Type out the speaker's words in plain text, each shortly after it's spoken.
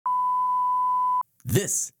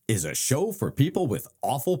This is a show for people with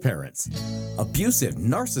awful parents. Abusive,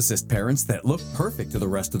 narcissist parents that look perfect to the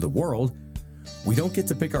rest of the world. We don't get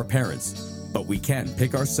to pick our parents, but we can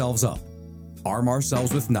pick ourselves up, arm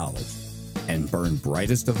ourselves with knowledge, and burn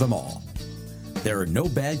brightest of them all. There are no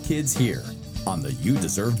bad kids here on the You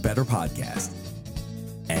Deserved Better podcast.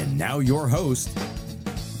 And now your host,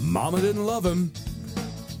 Mama Didn't Love Him,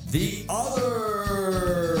 the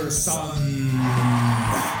other son.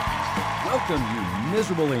 Welcome, you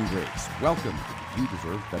miserable ingrates. Welcome to the You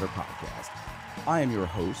Deserve Better podcast. I am your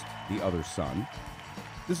host, the other son.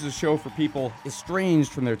 This is a show for people estranged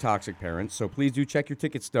from their toxic parents, so please do check your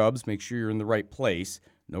ticket stubs. Make sure you're in the right place.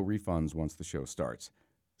 No refunds once the show starts.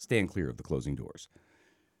 Stand clear of the closing doors.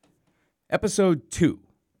 Episode 2,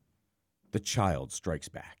 The Child Strikes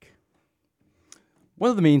Back. One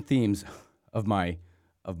of the main themes of my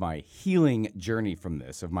healing journey from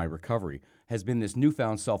this, of my recovery, has been this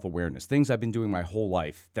newfound self-awareness, things I've been doing my whole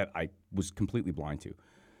life that I was completely blind to.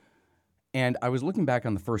 And I was looking back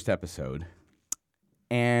on the first episode,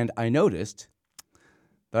 and I noticed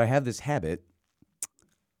that I have this habit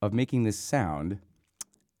of making this sound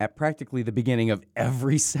at practically the beginning of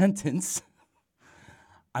every sentence.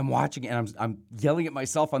 I'm watching it, and I'm yelling at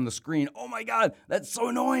myself on the screen, oh my God, that's so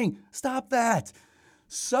annoying, stop that.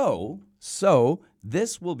 So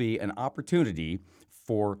this will be an opportunity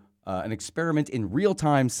for an experiment in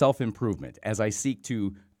real-time self-improvement as I seek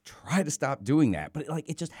to try to stop doing that. But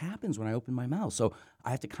it just happens when I open my mouth. So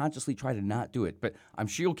I have to consciously try to not do it. But I'm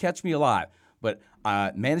sure you'll catch me a lot. But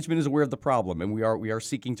management is aware of the problem, and we are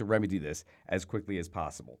seeking to remedy this as quickly as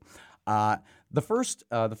possible. The first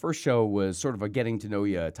show was sort of a getting to know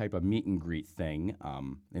you type of meet and greet thing,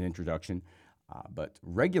 an introduction. But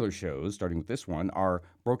regular shows, starting with this one, are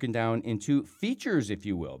broken down into features, if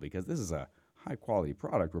you will, because this is a high-quality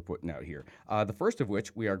product we're putting out here. The first of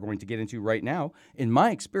which we are going to get into right now. In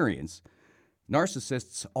my experience,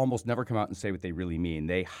 narcissists almost never come out and say what they really mean.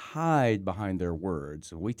 They hide behind their words.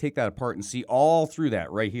 So we take that apart and see all through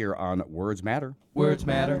that right here on Words Matter. Words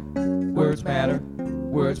matter. Words matter.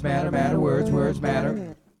 Words matter. Words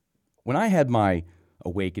matter. When I had my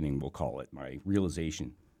awakening, we'll call it, my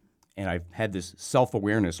realization, and I've had this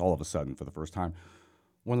self-awareness all of a sudden for the first time,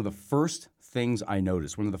 one of the first things I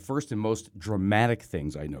noticed, one of the first and most dramatic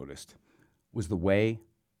things I noticed was the way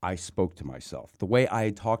I spoke to myself, the way I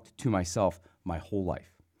had talked to myself my whole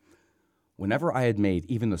life. Whenever I had made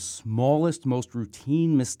even the smallest, most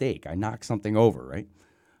routine mistake, I knocked something over, right?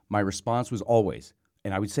 My response was always,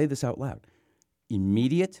 and I would say this out loud,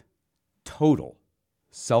 immediate, total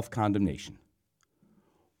self-condemnation.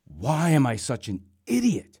 Why am I such an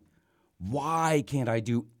idiot? Why can't I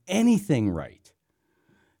do anything right?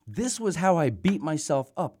 This was how I beat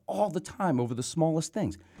myself up all the time over the smallest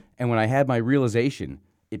things. And when I had my realization,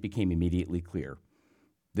 it became immediately clear.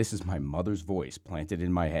 This is my mother's voice planted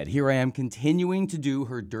in my head. Here I am continuing to do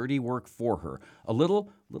her dirty work for her. A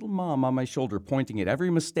little mom on my shoulder pointing at every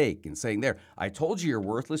mistake and saying, there, I told you you're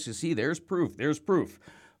worthless. You see, there's proof. There's proof.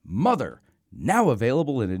 Mother, now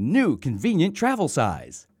available in a new convenient travel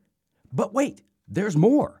size. But wait, there's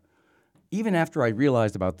more. Even after I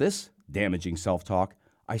realized about this damaging self-talk,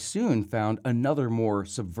 I soon found another more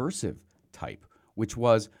subversive type, which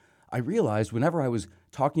was I realized whenever I was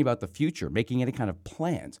talking about the future, making any kind of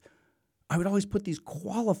plans, I would always put these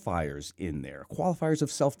qualifiers in there, qualifiers of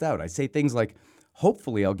self-doubt. I'd say things like,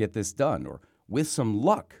 hopefully I'll get this done, or with some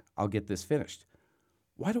luck, I'll get this finished.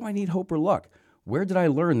 Why do I need hope or luck? Where did I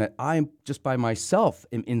learn that I just by myself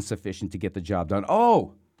am insufficient to get the job done?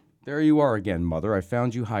 Oh, there you are again, Mother. I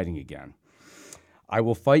found you hiding again. I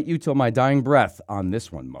will fight you till my dying breath on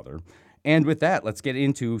this one, Mother. And with that, let's get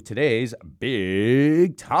into today's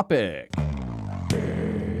big topic.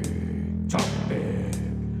 Big topic.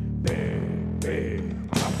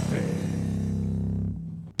 Big topic.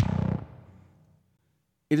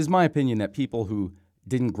 It is my opinion that people who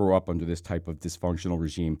didn't grow up under this type of dysfunctional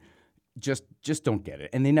regime just don't get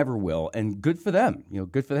it, and they never will. And good for them.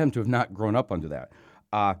 Good for them to have not grown up under that.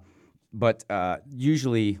 But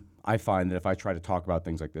usually I find that if I try to talk about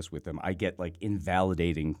things like this with them, I get like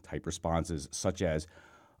invalidating type responses such as,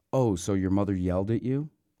 oh, so your mother yelled at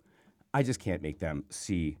you? I just can't make them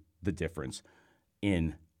see the difference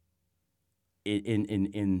in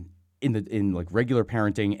like regular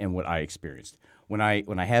parenting and what I experienced. When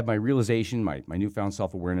I had my realization, my newfound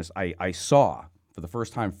self-awareness, I saw for the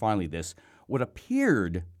first time finally this, what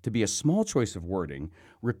appeared to be a small choice of wording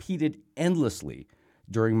repeated endlessly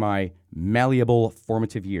during my malleable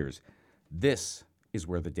formative years. This is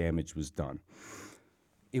where the damage was done.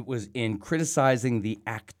 It was in criticizing the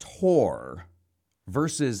actor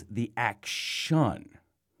versus the action.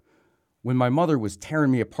 When my mother was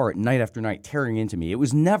tearing me apart night after night, tearing into me, it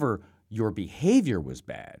was never your behavior was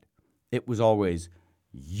bad. It was always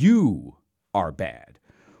you are bad.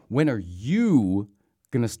 When are you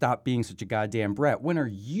going to stop being such a goddamn brat? When are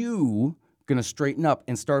you going to straighten up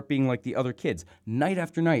and start being like the other kids? Night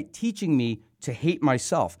after night, teaching me to hate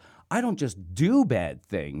myself. I don't just do bad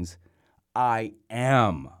things. I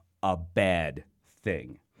am a bad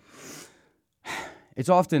thing. It's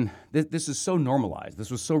often, this is so normalized.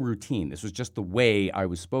 This was so routine. This was just the way I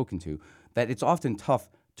was spoken to that it's often tough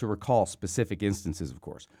to recall specific instances, of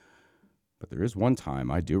course. But there is one time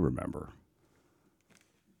I do remember.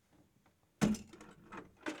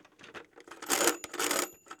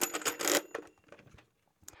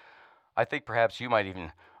 I think perhaps you might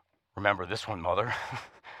even remember this one, Mother.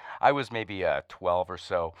 I was maybe 12 or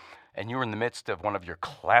so, and you were in the midst of one of your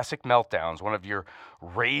classic meltdowns, one of your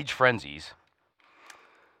rage frenzies.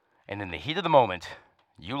 And in the heat of the moment,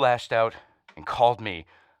 you lashed out and called me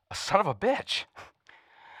a son of a bitch.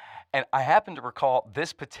 And I happen to recall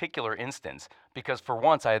this particular instance because for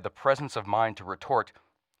once I had the presence of mind to retort,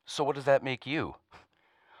 so what does that make you?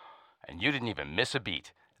 And you didn't even miss a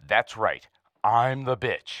beat. That's right, I'm the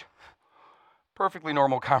bitch. Perfectly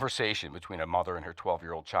normal conversation between a mother and her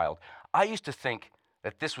 12-year-old child. I used to think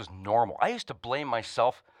that this was normal. I used to blame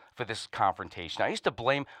myself for this confrontation. I used to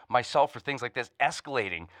blame myself for things like this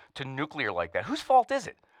escalating to nuclear like that. Whose fault is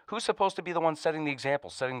it? Who's supposed to be the one setting the example,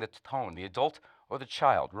 setting the tone, the adult or the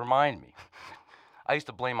child? Remind me. I used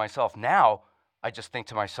to blame myself. Now, I just think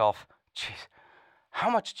to myself, geez, how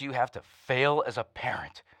much do you have to fail as a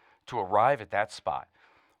parent to arrive at that spot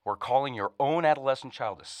where calling your own adolescent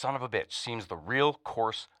child a son of a bitch seems the real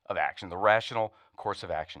course of action, the rational course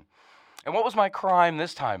of action? And what was my crime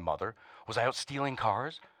this time, Mother? Was I out stealing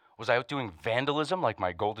cars? Was I out doing vandalism like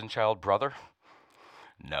my golden child brother?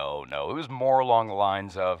 No. It was more along the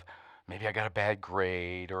lines of maybe I got a bad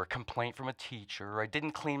grade or a complaint from a teacher or I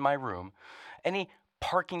didn't clean my room. Any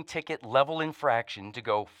parking ticket level infraction to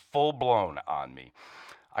go full blown on me.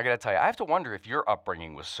 I gotta tell you, I have to wonder if your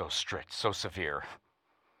upbringing was so strict, so severe.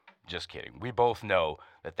 Just kidding. We both know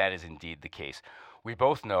that that is indeed the case. We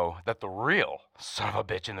both know that the real son of a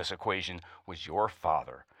bitch in this equation was your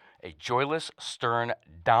father. A joyless, stern,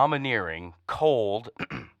 domineering, cold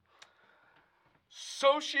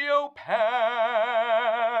sociopath.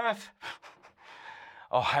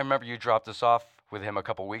 Oh, I remember you dropped us off with him a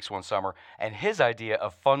couple weeks one summer, and his idea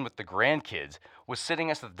of fun with the grandkids was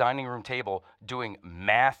sitting us at the dining room table doing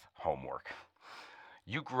math homework.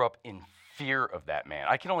 You grew up in fear of that man.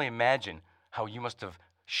 I can only imagine how you must have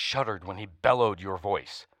shuddered when he bellowed your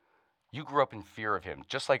voice. You grew up in fear of him,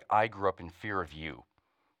 just like I grew up in fear of you.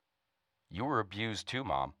 You were abused too,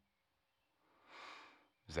 Mom.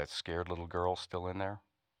 Is that scared little girl still in there?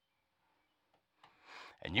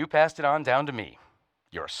 And you passed it on down to me,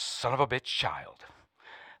 your son of a bitch child.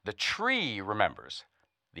 The tree remembers,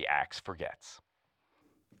 the axe forgets.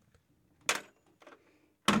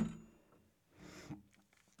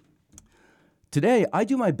 Today, I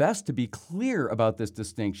do my best to be clear about this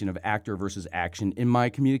distinction of actor versus action in my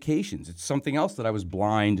communications. It's something else that I was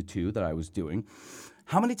blind to, that I was doing.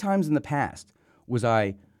 How many times in the past was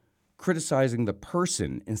I criticizing the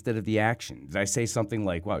person instead of the action? Did I say something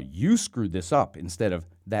like, wow, you screwed this up, instead of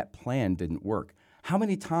that plan didn't work? How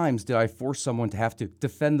many times did I force someone to have to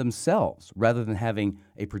defend themselves rather than having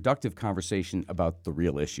a productive conversation about the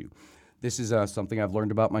real issue? This is something I've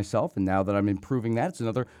learned about myself, and now that I'm improving that, it's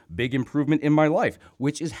another big improvement in my life,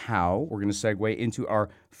 which is how we're going to segue into our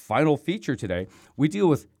final feature today. We deal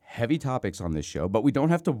with heavy topics on this show, but we don't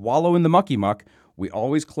have to wallow in the mucky muck. We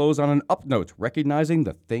always close on an up note, recognizing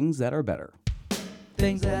the things that are better.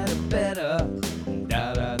 Things that are better.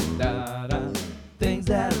 Da da da da. Things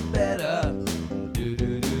that are better. Do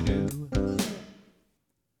do do do.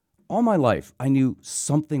 All my life, I knew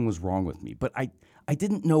something was wrong with me, but I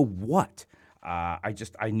didn't know what. I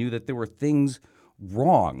knew that there were things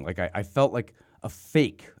wrong. Like I felt like a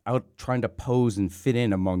fake out trying to pose and fit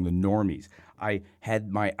in among the normies. I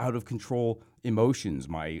had my out of control emotions,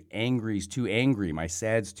 my angry's too angry, my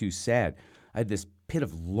sad's too sad. I had this pit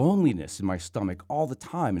of loneliness in my stomach all the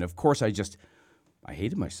time. And of course, I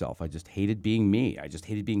hated myself. I just hated being me. I just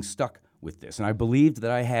hated being stuck with this. And I believed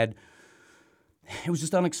that it was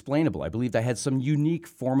just unexplainable. I believed I had some unique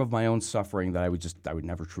form of my own suffering that I would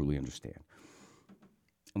never truly understand.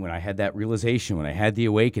 And when I had that realization, when I had the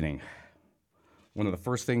awakening, one of the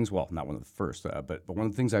first things, well, not one of the first, but one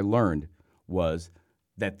of the things I learned was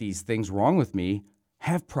that these things wrong with me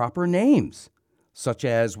have proper names, such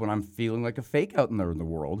as when I'm feeling like a fake out in the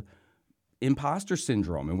world, imposter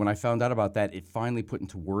syndrome. And when I found out about that, it finally put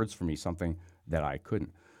into words for me something that I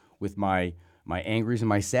couldn't. with my angries and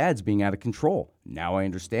my sads being out of control. Now I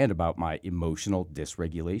understand about my emotional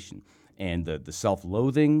dysregulation and the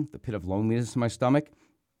self-loathing, the pit of loneliness in my stomach.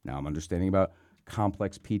 Now I'm understanding about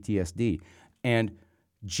complex PTSD. And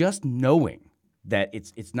just knowing that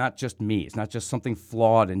it's not just me, it's not just something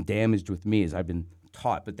flawed and damaged with me as I've been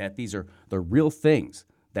taught, but that these are the real things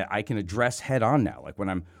that I can address head on now. Like when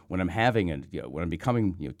I'm having and when I'm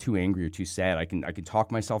becoming too angry or too sad, I can talk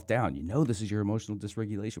myself down. This is your emotional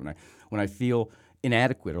dysregulation. When I feel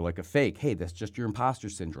inadequate or like a fake, hey, that's just your imposter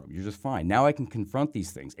syndrome. You're just fine. Now I can confront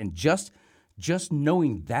these things, and just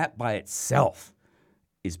knowing that by itself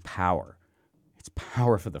is power. It's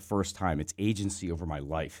power for the first time. It's agency over my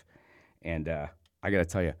life, and I got to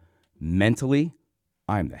tell you, mentally,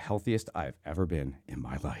 I'm the healthiest I've ever been in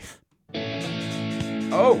my life.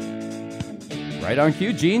 Oh, right on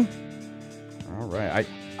cue, Gene. All right.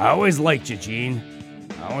 I always liked you, Gene.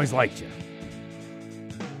 I always liked you.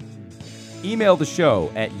 Email the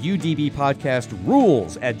show at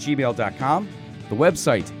udbpodcastrules@gmail.com. The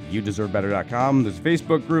website, youdeservebetter.com. There's a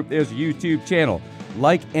Facebook group. There's a YouTube channel.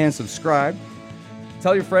 Like and subscribe.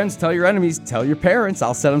 Tell your friends, tell your enemies, tell your parents.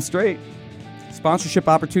 I'll set them straight. Sponsorship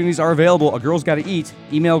opportunities are available. A Girl's Gotta Eat.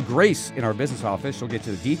 Email Grace in our business office. She'll get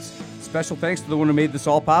you the deets. Special thanks to the one who made this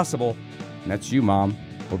all possible, and that's you, Mom.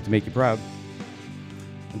 Hope to make you proud.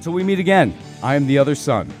 Until we meet again, I am the other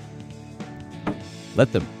son.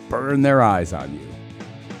 Let them burn their eyes on you.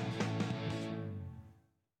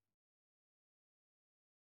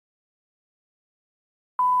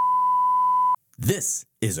 This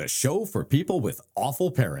is a show for people with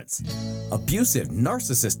awful parents. Abusive,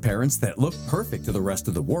 narcissist parents that look perfect to the rest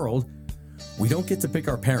of the world. We don't get to pick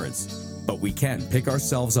our parents, but we can pick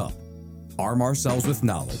ourselves up, arm ourselves with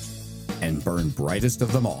knowledge, and burn brightest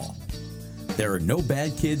of them all. There are no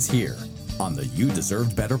bad kids here on the You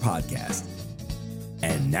Deserved Better podcast.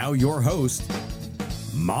 And now your host,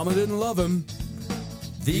 Mama didn't love him,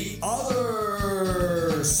 the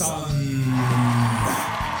other son.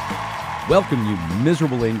 Welcome, you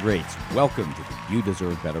miserable ingrates. Welcome to the You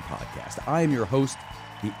Deserve Better podcast. I am your host,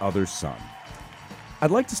 the other son.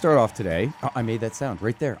 I'd like to start off today. I made that sound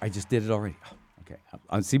right there. I just did it already. Okay.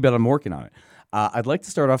 See, but I'm working on it. I'd like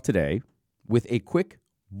to start off today with a quick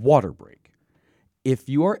water break. If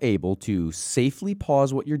you are able to safely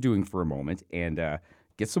pause what you're doing for a moment and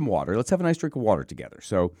get some water, let's have a nice drink of water together.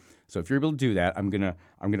 So if you're able to do that, I'm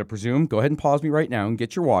gonna presume. Go ahead and pause me right now and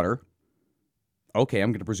get your water. Okay,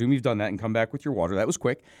 I'm gonna presume you've done that and come back with your water. That was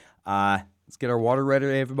quick. Let's get our water ready,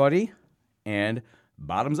 everybody, and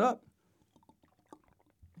bottoms up.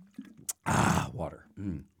 Water.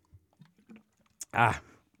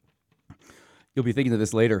 You'll be thinking of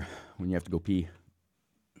this later when you have to go pee.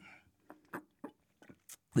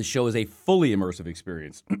 This show is a fully immersive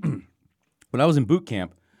experience. When I was in boot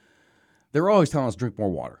camp, they were always telling us drink more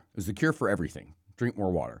water. It was the cure for everything. Drink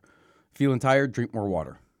more water. Feeling tired, drink more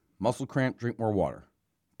water. Muscle cramp, drink more water.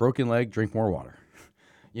 Broken leg, drink more water.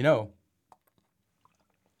 It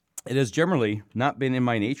has generally not been in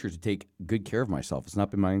my nature to take good care of myself. It's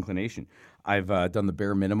not been my inclination. I've done the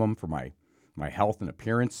bare minimum for my health and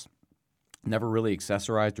appearance. Never really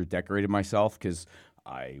accessorized or decorated myself because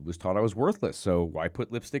I was taught I was worthless. So why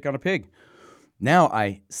put lipstick on a pig? Now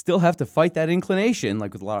I still have to fight that inclination,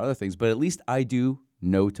 like with a lot of other things, but at least I do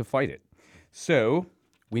know to fight it. So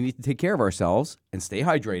we need to take care of ourselves and stay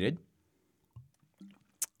hydrated.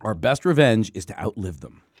 Our best revenge is to outlive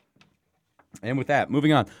them. And with that,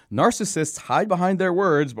 moving on. Narcissists hide behind their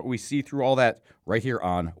words, but we see through all that right here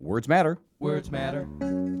on Words Matter. Words matter.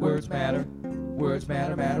 Words matter. Words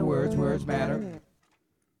matter, matter, words matter.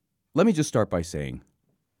 Let me just start by saying,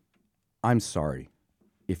 I'm sorry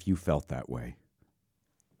if you felt that way.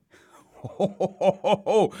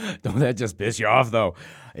 Don't that just piss you off, though?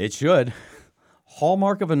 It should.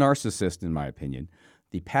 Hallmark of a narcissist, in my opinion,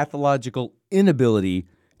 the pathological inability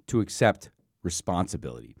to accept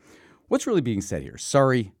responsibility. What's really being said here?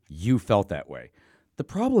 Sorry, you felt that way. The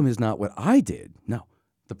problem is not what I did. No,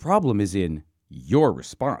 the problem is in your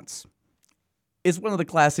response. It's one of the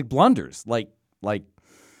classic blunders, like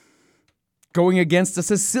going against a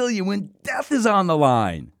Sicilian when death is on the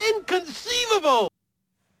line. Inconceivable!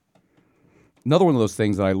 Another one of those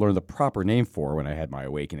things that I learned the proper name for when I had my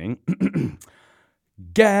awakening.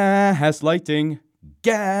 Gaslighting.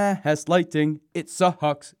 Gaslighting. It's a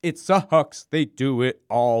hoax. They do it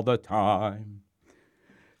all the time.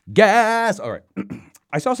 All right.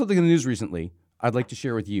 I saw something in the news recently I'd like to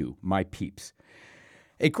share with you, my peeps.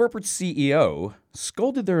 A corporate CEO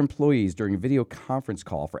scolded their employees during a video conference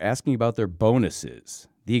call for asking about their bonuses.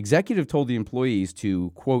 The executive told the employees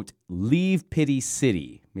to, quote, leave Pity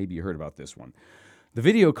City. Maybe you heard about this one. The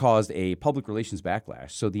video caused a public relations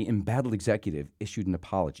backlash, so the embattled executive issued an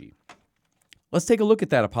apology. Let's take a look at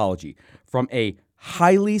that apology from a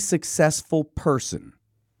highly successful person.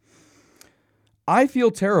 I feel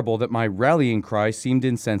terrible that my rallying cry seemed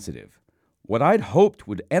insensitive. What I'd hoped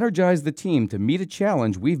would energize the team to meet a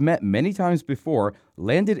challenge we've met many times before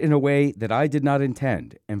landed in a way that I did not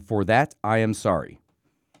intend, and for that, I am sorry.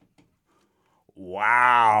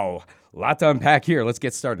 Wow. A lot to unpack here. Let's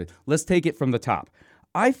get started. Let's take it from the top.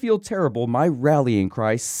 I feel terrible my rallying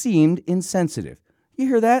cry seemed insensitive. You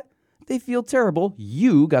hear that? They feel terrible.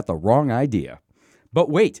 You got the wrong idea. But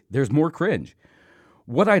wait, there's more cringe.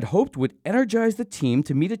 What I'd hoped would energize the team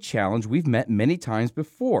to meet a challenge we've met many times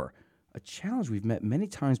before. A challenge we've met many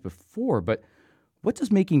times before, but what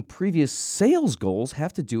does making previous sales goals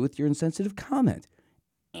have to do with your insensitive comment?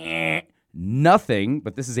 Nothing,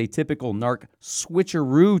 but this is a typical narc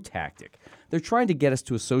switcheroo tactic. They're trying to get us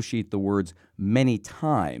to associate the words many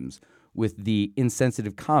times with the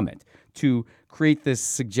insensitive comment, to create this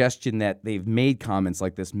suggestion that they've made comments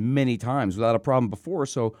like this many times without a problem before,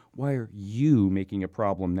 so why are you making a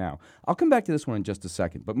problem now? I'll come back to this one in just a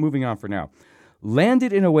second, but moving on for now.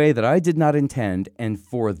 Landed in a way that I did not intend, and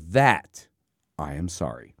for that, I am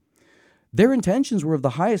sorry. Their intentions were of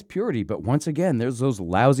the highest purity, but once again, there's those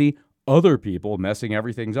lousy other people messing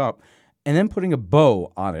everything up, and then putting a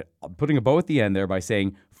bow on it, putting a bow at the end there by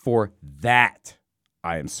saying, for that,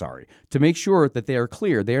 I am sorry. To make sure that they are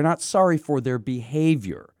clear, they are not sorry for their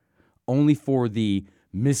behavior, only for the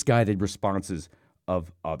misguided responses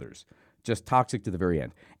of others. Just toxic to the very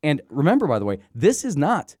end. And remember, by the way, this is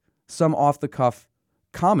not some off-the-cuff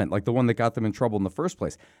comment like the one that got them in trouble in the first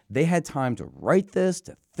place. They had time to write this,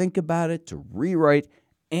 to think about it, to rewrite,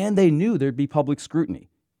 and they knew there'd be public scrutiny.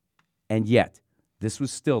 And yet, this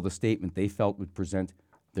was still the statement they felt would present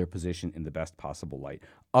their position in the best possible light.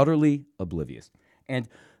 Utterly oblivious. And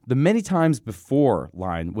the many times before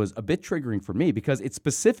line was a bit triggering for me because it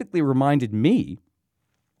specifically reminded me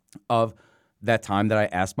of that time that I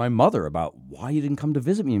asked my mother about why you didn't come to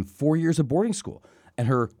visit me in 4 years of boarding school. And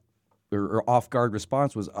her off-guard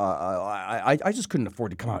response was, I just couldn't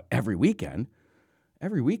afford to come out every weekend.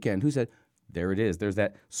 Every weekend? Who said, there it is. There's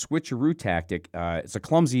that switcheroo tactic. It's a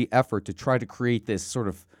clumsy effort to try to create this sort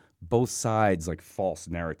of both sides like false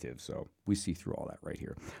narrative. So we see through all that right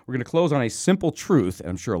here. We're going to close on a simple truth, and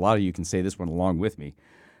I'm sure a lot of you can say this one along with me.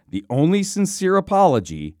 The only sincere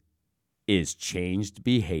apology is changed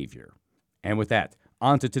behavior. And with that,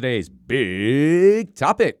 on to today's big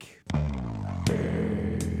topic.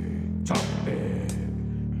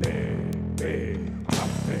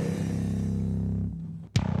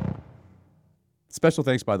 Special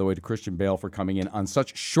thanks, by the way, to Christian Bale for coming in on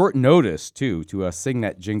such short notice, too, to sing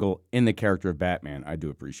that jingle in the character of Batman. I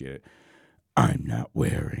do appreciate it. I'm not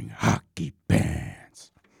wearing hockey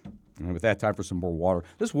pants. And with that, time for some more water.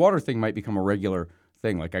 This water thing might become a regular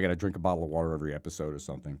thing, like I got to drink a bottle of water every episode or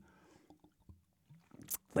something.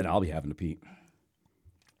 Then I'll be having to pee.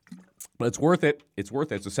 But it's worth it. It's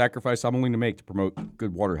worth it. It's a sacrifice I'm willing to make to promote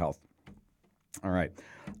good water health. All right.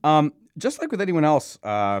 Just like with anyone else,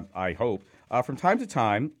 I hope, from time to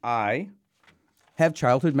time, I have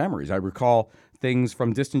childhood memories. I recall things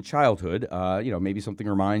from distant childhood. Maybe something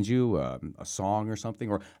reminds you, a song or something.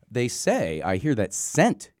 Or they say, I hear that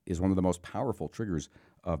scent is one of the most powerful triggers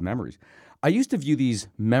of memories. I used to view these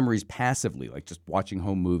memories passively, like just watching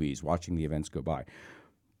home movies, watching the events go by.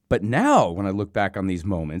 But now, when I look back on these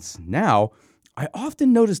moments, now I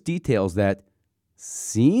often notice details that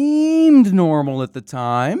seemed normal at the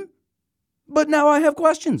time, but now I have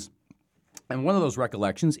questions. And one of those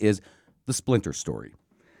recollections is the Splinter story.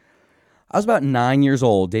 I was about 9 years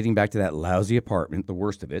old, dating back to that lousy apartment, the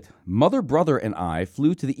worst of it. Mother, brother, and I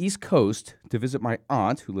flew to the East Coast to visit my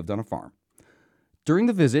aunt who lived on a farm. During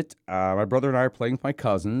the visit, my brother and I are playing with my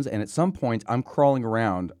cousins, and at some point, I'm crawling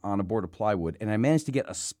around on a board of plywood, and I managed to get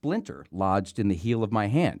a splinter lodged in the heel of my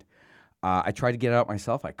hand. I tried to get it out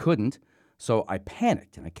myself. I couldn't, so I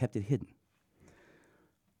panicked, and I kept it hidden.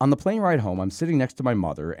 On the plane ride home, I'm sitting next to my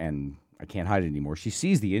mother, and I can't hide it anymore. She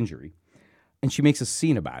sees the injury, and she makes a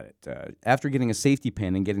scene about it. After getting a safety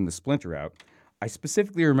pin and getting the splinter out, I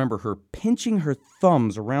specifically remember her pinching her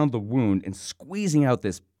thumbs around the wound and squeezing out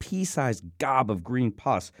this pea-sized gob of green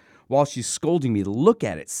pus while she's scolding me to look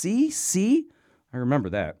at it. See? I remember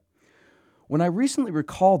that. When I recently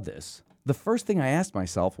recalled this, the first thing I asked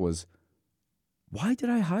myself was, why did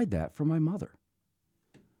I hide that from my mother?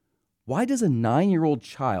 Why does a 9-year-old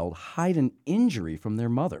child hide an injury from their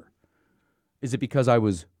mother? Is it because I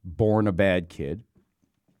was born a bad kid?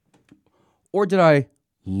 Or did I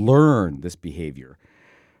learn this behavior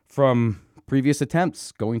from Previous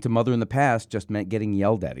attempts going to mother in the past just meant getting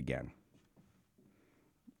yelled at again.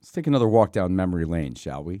 Let's take another walk down memory lane,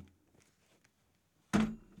 shall we?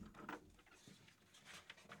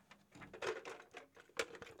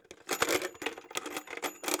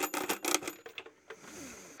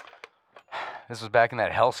 This was back in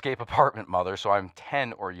that hellscape apartment, Mother, so I'm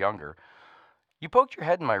 10 or younger. You poked your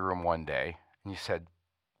head in my room one day, and you said,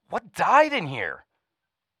 "What died in here?"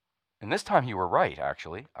 And this time you were right,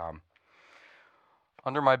 actually.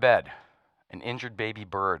 Under my bed, an injured baby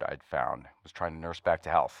bird I'd found was trying to nurse back to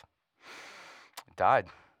health. It died,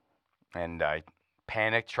 and I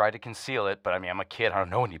panicked, tried to conceal it, but I'm a kid, I don't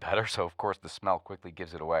know any better, so of course the smell quickly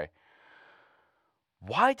gives it away.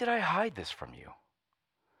 Why did I hide this from you?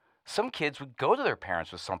 Some kids would go to their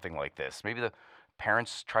parents with something like this. Maybe the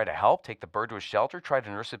parents try to help, take the bird to a shelter, try to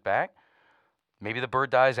nurse it back. Maybe the bird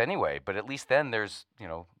dies anyway, but at least then there's,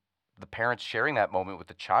 the parents sharing that moment with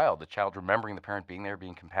the child remembering the parent being there,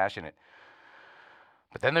 being compassionate.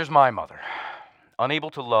 But then there's my mother, unable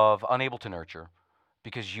to love, unable to nurture,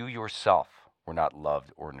 because you yourself were not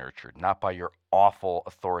loved or nurtured, not by your awful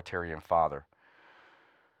authoritarian father.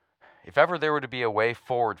 If ever there were to be a way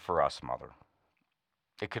forward for us, Mother,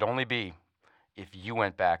 it could only be if you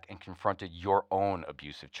went back and confronted your own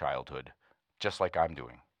abusive childhood, just like I'm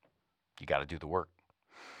doing. You got to do the work.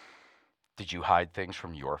 Did you hide things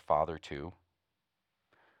from your father too?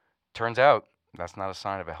 Turns out that's not a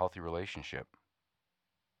sign of a healthy relationship.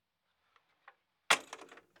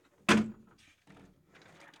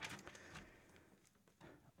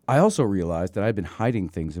 I also realized that I've been hiding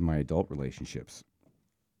things in my adult relationships.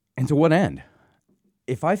 And to what end?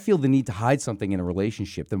 If I feel the need to hide something in a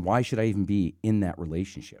relationship, then why should I even be in that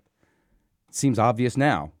relationship? It seems obvious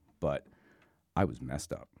now, but I was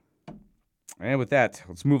messed up. And with that,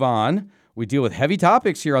 let's move on. We deal with heavy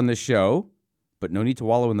topics here on this show, but no need to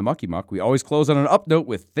wallow in the mucky muck. We always close on an up note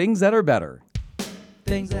with things that are better.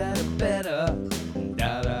 Things that are better.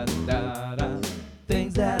 Da da da da.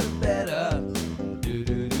 Things that are better. Do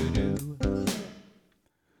do do do.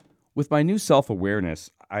 With my new self-awareness,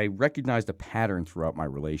 I recognized a pattern throughout my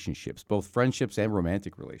relationships, both friendships and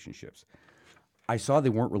romantic relationships. I saw they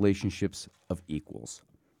weren't relationships of equals.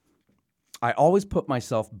 I always put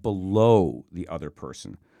myself below the other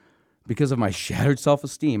person. Because of my shattered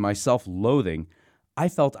self-esteem, my self-loathing, I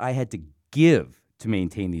felt I had to give to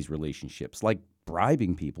maintain these relationships, like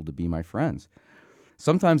bribing people to be my friends.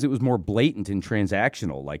 Sometimes it was more blatant and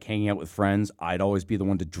transactional, like hanging out with friends. I'd always be the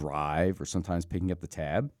one to drive or sometimes picking up the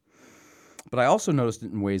tab. But I also noticed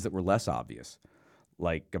it in ways that were less obvious.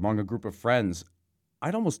 Like among a group of friends,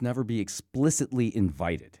 I'd almost never be explicitly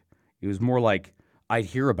invited. It was more like I'd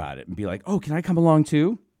hear about it and be like, "Oh, can I come along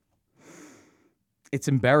too?" It's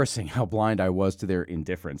embarrassing how blind I was to their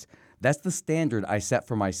indifference. That's the standard I set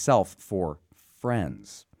for myself for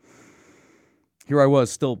friends. Here I was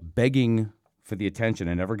still begging for the attention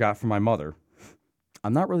I never got from my mother.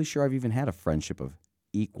 I'm not really sure I've even had a friendship of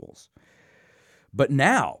equals. But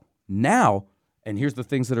now, and here's the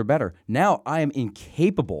things that are better, now I am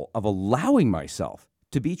incapable of allowing myself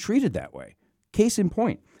to be treated that way. Case in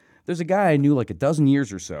point, there's a guy I knew like a dozen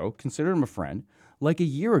years or so, considered him a friend. Like a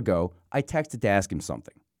year ago, I texted to ask him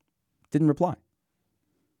something. Didn't reply.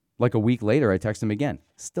 Like a week later, I text him again.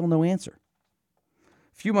 Still no answer.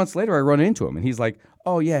 A few months later, I run into him, and he's like,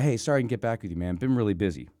 "Oh, yeah, hey, sorry I didn't get back with you, man. Been really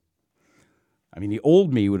busy." The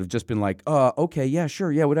old me would have just been like, okay, yeah,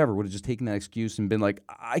 sure, yeah, whatever. Would have just taken that excuse and been like,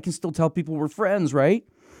 I can still tell people we're friends, right?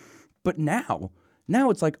 But now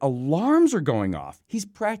it's like alarms are going off. He's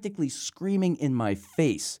practically screaming in my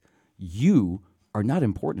face, "You are not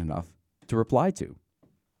important enough to reply to."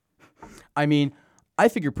 I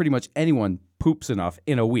figure pretty much anyone poops enough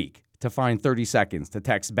in a week to find 30 seconds to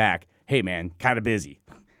text back, "Hey, man, kind of busy."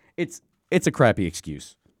 It's a crappy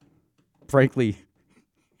excuse. Frankly,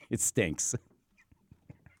 it stinks.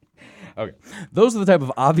 Okay, those are the type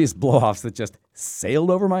of obvious blow-offs that just sailed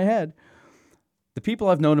over my head. The people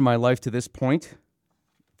I've known in my life to this point,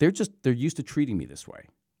 they're used to treating me this way,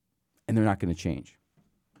 and they're not going to change.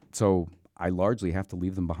 So I largely have to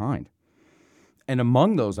leave them behind. And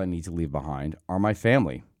among those I need to leave behind are my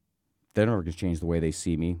family. They're never going to change the way they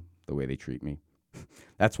see me, the way they treat me.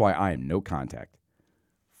 That's why I am no contact.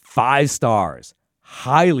 5 stars.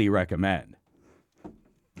 Highly recommend.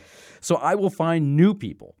 So I will find new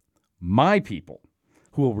people, my people,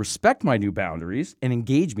 who will respect my new boundaries and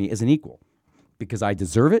engage me as an equal. Because I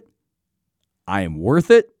deserve it, I am worth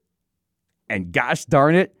it, and gosh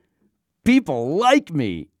darn it, people like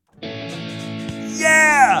me.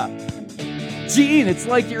 Yeah! Gene, it's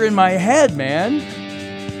like you're in my head, man.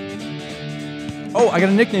 Oh, I got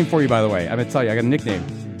a nickname for you, by the way. I'm going to tell you, I got a nickname.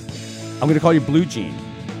 I'm going to call you Blue Jean.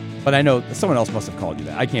 But I know someone else must have called you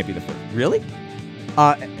that. I can't be the first. Really?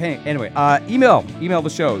 Anyway, email the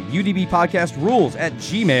show,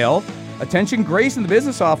 udbpodcastrules@gmail.com. Attention, Grace in the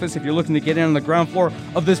business office if you're looking to get in on the ground floor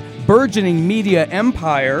of this burgeoning media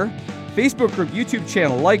empire. Facebook group, YouTube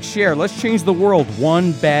channel, like, share. Let's change the world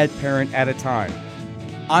one bad parent at a time.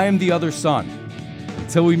 I am the other son.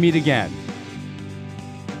 Until we meet again,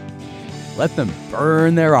 let them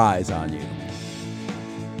burn their eyes on you.